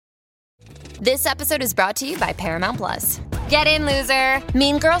This episode is brought to you by Paramount Plus. Get in, loser!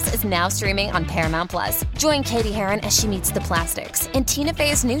 Mean Girls is now streaming on Paramount Plus. Join Katie Heron as she meets the plastics in Tina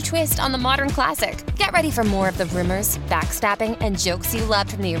Fey's new twist on the modern classic. Get ready for more of the rumors, backstabbing, and jokes you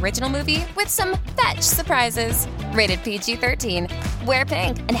loved from the original movie with some fetch surprises. Rated PG-13. Wear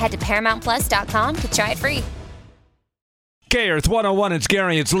pink and head to ParamountPlus.com to try it free. K-Earth 101, it's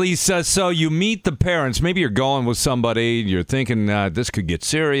Gary, it's Lisa. So you meet the parents. Maybe you're going with somebody. You're thinking this could get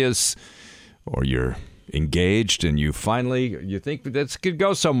serious. Or you're engaged and you think this could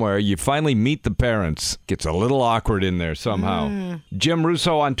go somewhere. You finally meet the parents. Gets a little awkward in there somehow. Jim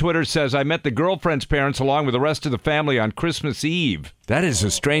Russo on Twitter says, I met the girlfriend's parents along with the rest of the family on Christmas Eve. That is a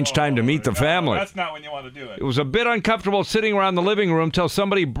strange time to meet the family. That's not when you want to do it. It was a bit uncomfortable sitting around the living room till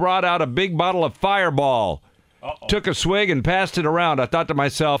somebody brought out a big bottle of Fireball. Uh-oh. Took a swig and passed it around. I thought to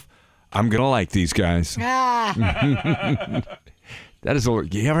myself, I'm going to like these guys. That is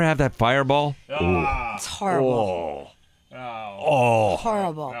you ever have that Fireball? It's horrible. Oh.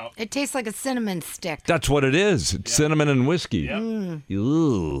 Horrible. No. It tastes like a cinnamon stick. That's what it is. It's cinnamon and whiskey.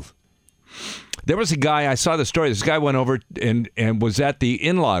 Yep. There was a guy, I saw the story. This guy went over and was at the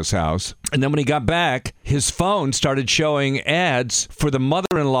in-laws' house. And then when he got back, his phone started showing ads for the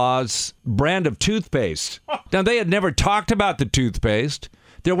mother-in-law's brand of toothpaste. Now, they had never talked about the toothpaste.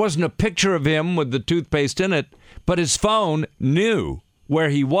 There wasn't a picture of him with the toothpaste in it. But his phone knew where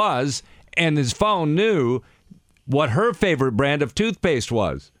he was, and his phone knew what her favorite brand of toothpaste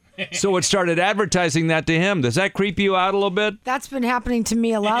was. So it started advertising that to him. Does that creep you out a little bit? That's been happening to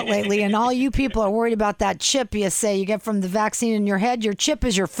me a lot lately, and all you people are worried about that chip you say you get from the vaccine in your head. Your chip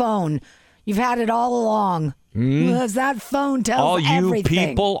is your phone. You've had it all along. Because that phone tells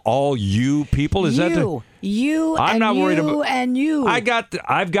everything. All you people? Is that the... You I'm and not you worried about, and you. I've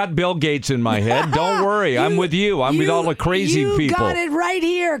got Bill Gates in my head. Don't worry. I'm with you. I'm with all the crazy people. You got it right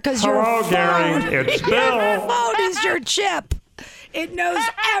here because your phone. Gary. It's Bill. Your phone is your chip. It knows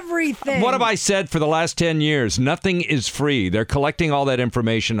everything. What have I said for the last 10 years? Nothing is free. They're collecting all that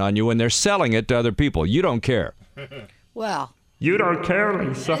information on you and they're selling it to other people. You don't care. Well. You don't care,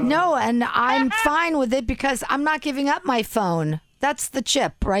 Lisa. No, and I'm fine with it because I'm not giving up my phone. That's the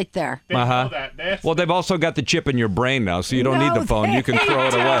chip right there. Well, they've also got the chip in your brain now, so you don't need the phone. You can throw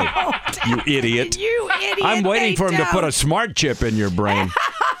it away. You idiot. You idiot. I'm waiting for him to put a smart chip in your brain.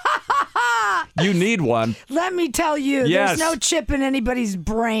 You need one. Let me tell you, yes. There's no chip in anybody's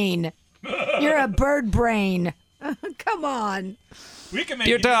brain. You're a bird brain. Come on. We can make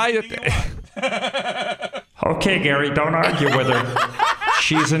you Okay, Gary, don't argue with her.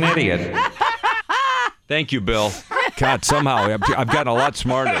 She's an idiot. Thank you, Bill. God, somehow I've gotten a lot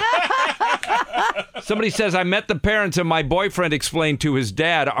smarter. Somebody says, I met the parents and my boyfriend explained to his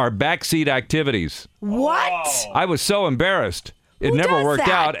dad our backseat activities. What? I was so embarrassed. It Who never does worked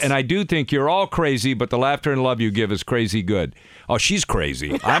that? out, and I do think you're all crazy, but the laughter and love you give is crazy good. Oh, she's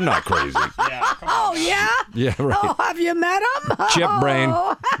crazy. I'm not crazy. Oh, yeah? Yeah, right. Oh, have you met him? Chip brain.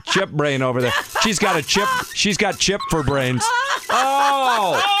 Chip brain over there. She's got a chip. She's got chip for brains.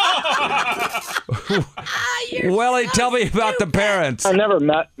 Oh! Well, tell me about the parents. I never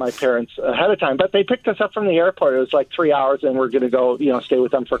met my parents ahead of time, but they picked us up from the airport. It was like 3 hours, and we're going to go, stay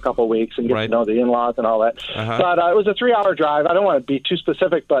with them for a couple of weeks and get to know the in-laws and all that. But it was a 3-hour drive. I don't want to be too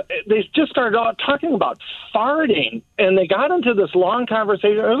specific, but they just started talking about farting, and they got into this long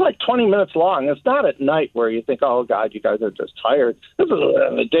conversation. It was like 20 minutes long. It's not at night where you think, oh, God, you guys are just tired. This is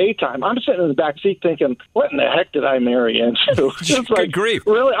in the daytime. I'm sitting in the back seat thinking, what in the heck did I marry into? It's Good grief.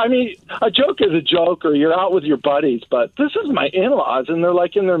 Really? I mean, a joke is a joke, or you're out with your buddies, but this is my in-laws, and they're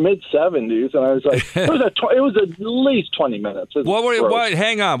like in their mid-70s, and I was like, it was at least 20 minutes.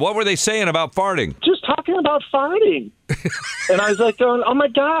 Hang on. What were they saying about farting? Just talking about farting. And I was like going, oh, my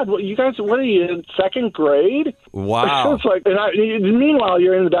God, you guys, what are you, in second grade? Wow. It's like, meanwhile,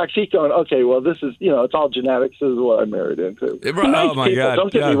 you're in the back seat going, okay, well, this is, it's all genetics. This is what I married into. Oh, my people, God.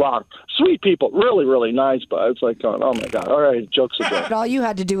 Don't get me wrong. Sweet people, really, really nice, but it's like going, oh, my God. All right, joke's a joke. But all you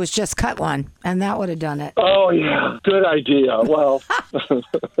had to do was just cut one, and that would have done it. Oh, yeah. Good idea. Well.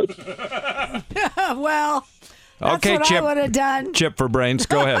 Well, that's okay, what Chip. I would have done. Chip for brains.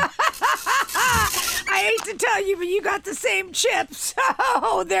 Go ahead. I hate to tell you, but you got the same chips.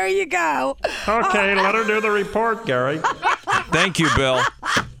 Oh, there you go. Okay, let her do the report, Gary. Thank you, Bill.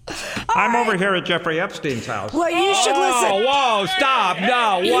 I'm over here at Jeffrey Epstein's house. Well, you should listen. Whoa, stop.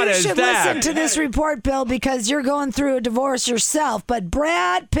 No, what is You should listen to this report, Bill, because you're going through a divorce yourself. But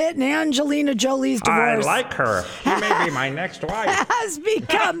Brad Pitt and Angelina Jolie's divorce I like her. She may be my next wife. has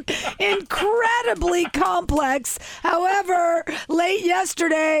become incredibly complex. However, late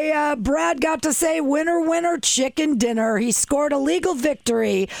yesterday, Brad got to say winner, winner, chicken dinner. He scored a legal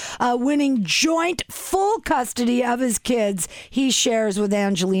victory, winning joint full custody of his kids he shares with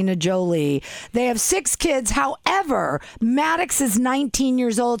Angelina Jolie. They have 6 kids. However, Maddox is 19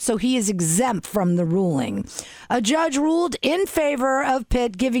 years old, so he is exempt from the ruling. A judge ruled in favor of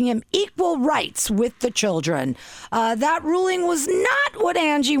Pitt, giving him equal rights with the children. That ruling was not what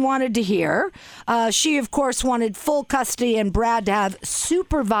Angie wanted to hear. She, of course, wanted full custody and Brad to have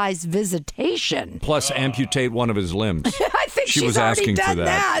supervised visitation. Plus, amputate one of his limbs. I think she she's was already asking done for that.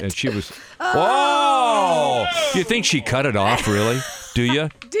 that. And she was, whoa! You think she cut it off, really? Do you?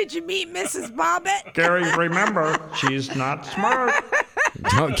 Did you meet Mrs. Bobbitt? Gary, remember, she's not smart.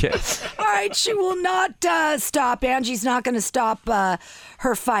 Okay. All right, she will not stop. Angie's not going to stop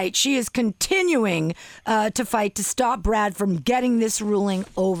her fight. She is continuing to fight to stop Brad from getting this ruling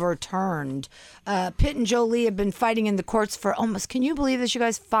overturned. Pitt and Jolie have been fighting in the courts for almost, can you believe this, you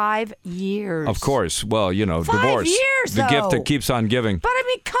guys, 5 years? Of course. Well, you know, 5 divorce. years, the gift though. that keeps on giving. But I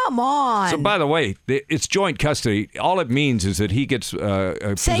mean, come on. So, by the way, it's joint custody. All it means is that he gets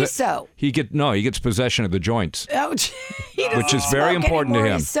Say so. He gets possession of the joints, Oh, he doesn't which is very smoke important to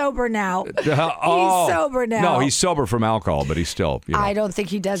anymore. him. He's sober now. Oh. He's sober now. No, he's sober from alcohol, but he's still. You know, I don't think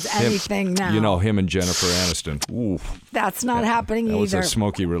he does anything now. You know, him and Jennifer Aniston. Ooh, that's not happening that either. was a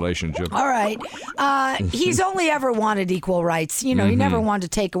smoky relationship. All right. He's only ever wanted equal rights. You know, he never wanted to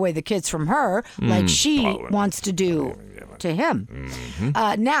take away the kids from her like she wants to do to him.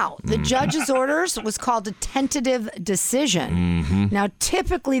 Now, the judge's orders was called a tentative decision. Now,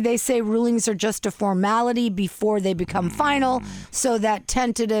 typically they say rulings are just a formality before they become final, so that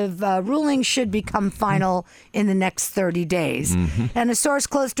tentative ruling should become final in the next 30 days. And a source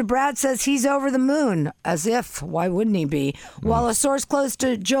close to Brad says he's over the moon, as if, why wouldn't he be? While a source close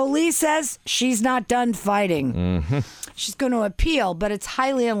to Jolie says she's not done fighting. She's going to appeal, but it's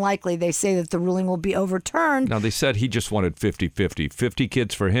highly unlikely, they say, that the ruling will be overturned. Now, they said he just wanted 50-50. 50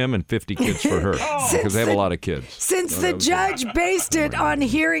 kids for him and 50 kids for her. Because they have a lot of kids. Since the judge based it on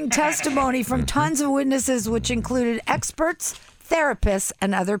hearing testimony from tons of witnesses, which included experts, therapists,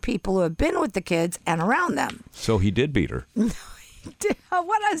 and other people who have been with the kids and around them. So he did beat her.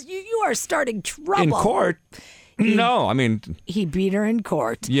 What else? You are starting trouble. In court? No, I mean, he beat her in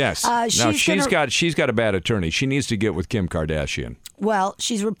court. Yes. She's got a bad attorney. She needs to get with Kim Kardashian. Well,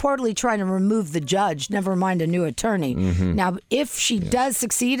 she's reportedly trying to remove the judge, never mind a new attorney. Now, if she does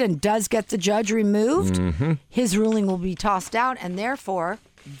succeed and does get the judge removed, his ruling will be tossed out, and therefore,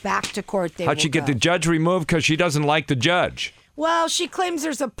 back to court they will How'd she get go. the judge removed? Because she doesn't like the judge. Well, she claims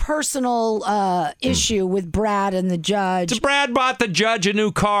there's a personal issue with Brad and the judge. Brad bought the judge a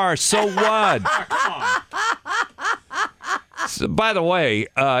new car. So what? So, by the way,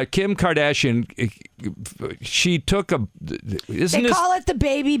 Kim Kardashian, she took a. They call it the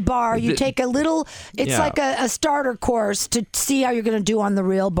baby bar. You take a little. It's like a starter course to see how you're going to do on the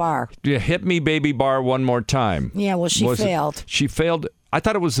real bar. Hit me, baby bar, one more time. Yeah, well, she failed. She failed. I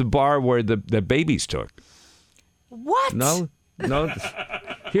thought it was the bar where the babies took. What? No.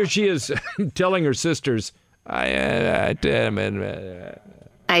 Here she is telling her sisters, I did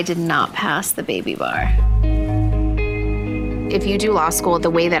not pass the baby bar. If you do law school the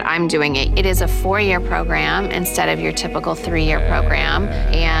way that I'm doing it, it is a 4-year program instead of your typical 3-year program.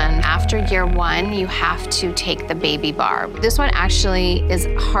 And after year 1, you have to take the baby bar. This one actually is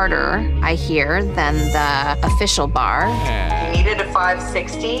harder, I hear, than the official bar. You needed a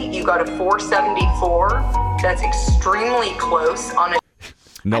 560, you got a 474. That's extremely close on a...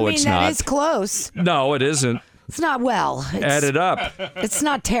 No, it's not. That is close. No, it isn't. It's not well. Add it up. It's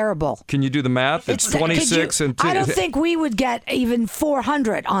not terrible. Can you do the math? It's 26 and 2. I don't think we would get even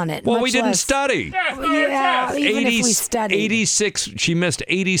 400 on it. Well, we didn't study. Yeah, even if we studied. 86. She missed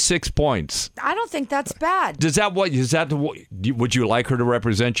 86 points. I don't think that's bad. Would you like her to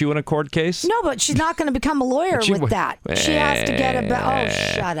represent you in a court case? No, but she's not going to become a lawyer with that. She has to get oh,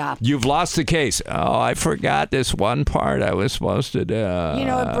 shut up. You've lost the case. Oh, I forgot this one part I was supposed to do. You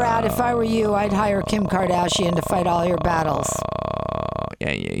know what, Brad? If I were you, I'd hire Kim Kardashian to fight all your battles.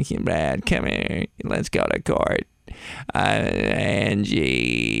 Yeah, Brad, come here. Let's go to court. Angie.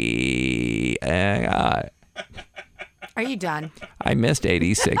 Are you done? I missed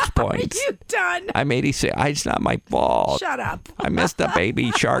 86 points. Are you done? I'm 86. It's not my fault. Shut up. I missed the baby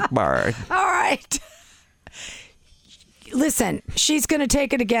shark bar. All right. Listen, she's going to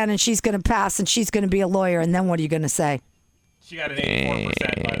take it again, and she's going to pass, and she's going to be a lawyer, and then what are you going to say? She got an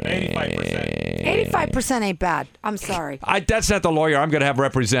 84%, but 85%. 85% ain't bad. I'm sorry. That's not the lawyer I'm going to have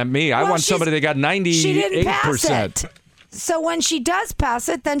represent me. I want somebody that got 98%. She didn't pass it. So when she does pass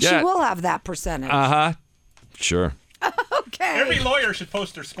it, then she will have that percentage. Uh-huh. Sure. Okay. Every lawyer should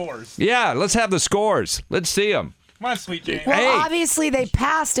post their scores. Yeah, let's have the scores. Let's see them. Come on, Sweet Jane. Well, obviously they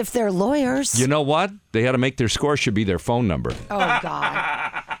passed if they're lawyers. You know what? They had to make their score should be their phone number. Oh,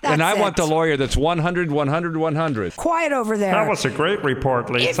 God. And I want the lawyer that's 100, 100, 100. Quiet over there. That was a great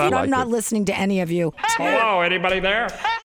report, Lisa. I'm not listening to any of you. Hello, anybody there?